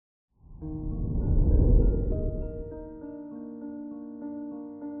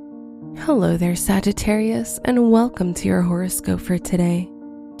Hello there, Sagittarius, and welcome to your horoscope for today,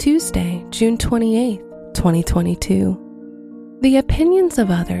 Tuesday, June 28th, 2022. The opinions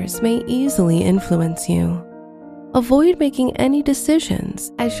of others may easily influence you. Avoid making any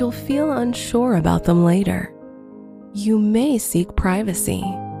decisions as you'll feel unsure about them later. You may seek privacy.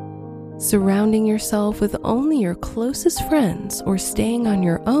 Surrounding yourself with only your closest friends or staying on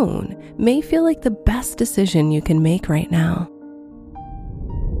your own may feel like the best decision you can make right now.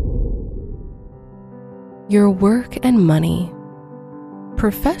 Your work and money.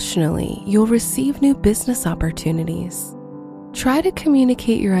 Professionally, you'll receive new business opportunities. Try to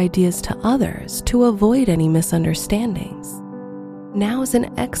communicate your ideas to others to avoid any misunderstandings. Now is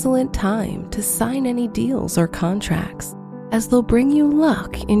an excellent time to sign any deals or contracts, as they'll bring you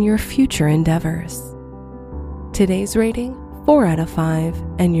luck in your future endeavors. Today's rating, 4 out of 5,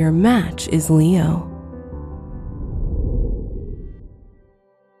 and your match is Leo.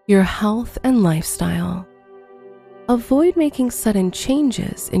 Your health and lifestyle. Avoid making sudden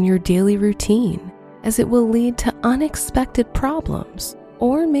changes in your daily routine, as it will lead to unexpected problems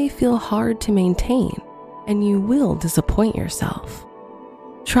or may feel hard to maintain, and you will disappoint yourself.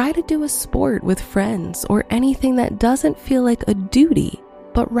 Try to do a sport with friends or anything that doesn't feel like a duty,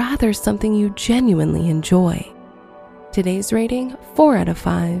 but rather something you genuinely enjoy. Today's rating, 4 out of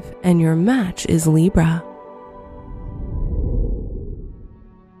 5, and your match is Libra.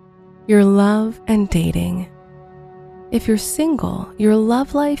 Your love and dating. If you're single, your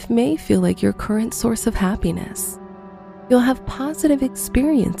love life may feel like your current source of happiness. You'll have positive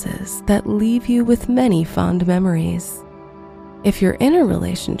experiences that leave you with many fond memories. If you're in a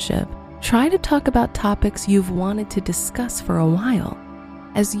relationship, try to talk about topics you've wanted to discuss for a while,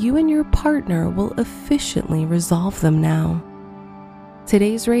 as you and your partner will efficiently resolve them now.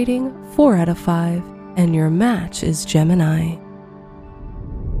 Today's rating, 4 out of 5, and your match is Gemini.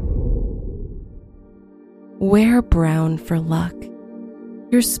 Wear brown for luck.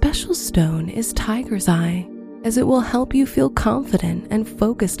 Your special stone is Tiger's Eye, as it will help you feel confident and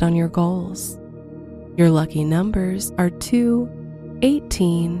focused on your goals. Your lucky numbers are 2,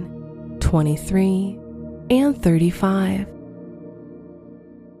 18, 23, and 35.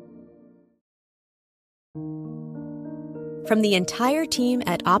 From the entire team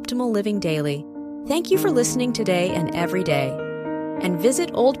at Optimal Living Daily, thank you for listening today and every day. And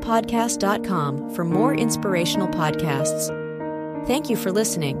visit oldpodcast.com for more inspirational podcasts. Thank you for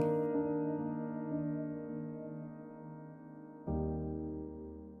listening.